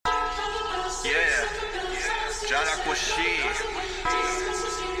JohnAquaShii.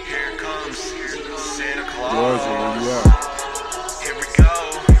 Here comes Santa Claus. Here we go.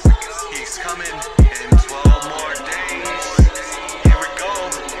 He's coming in 12 more days. Here we go.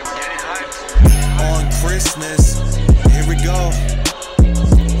 Getting hyped. On Christmas. Here we go.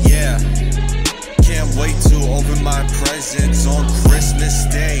 Yeah. Can't wait to open my presents on Christmas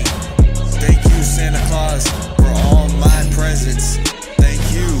Day. Thank you, Santa Claus, for all my presents. Thank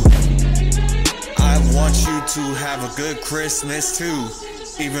you. I want you to have a good Christmas too,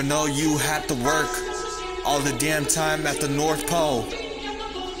 even though you have to work all the damn time at the North Pole.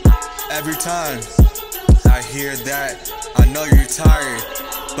 Every time I hear that, I know you're tired,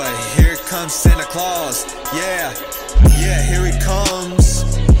 but here comes Santa Claus. Yeah, here he comes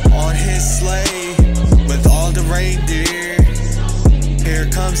on his sleigh with all the reindeer. Here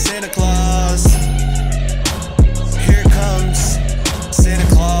comes Santa Claus. Here comes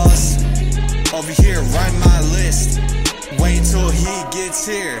Santa Claus. Over here, write my list. Wait till he gets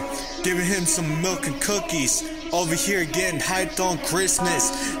here. Giving him some milk and cookies. Over here, getting hyped on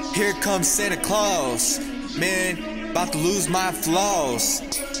Christmas. Here comes Santa Claus. Man, about to lose my flaws.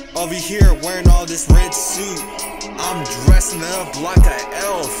 Over here, wearing all this red suit. I'm dressing up like an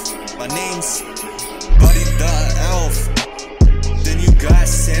elf. My name's Buddy the Elf. Then you got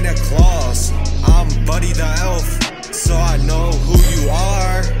Santa Claus. I'm Buddy the Elf, so I know who you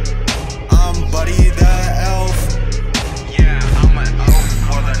are. I'm Buddy the Elf. Yeah, I'm an elf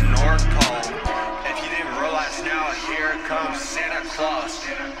for the North Pole. If you didn't realize now, here comes Santa Claus.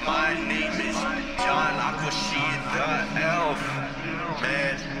 My name is JohnAquaShii the Elf.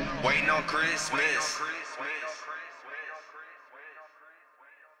 Man, waiting on Christmas.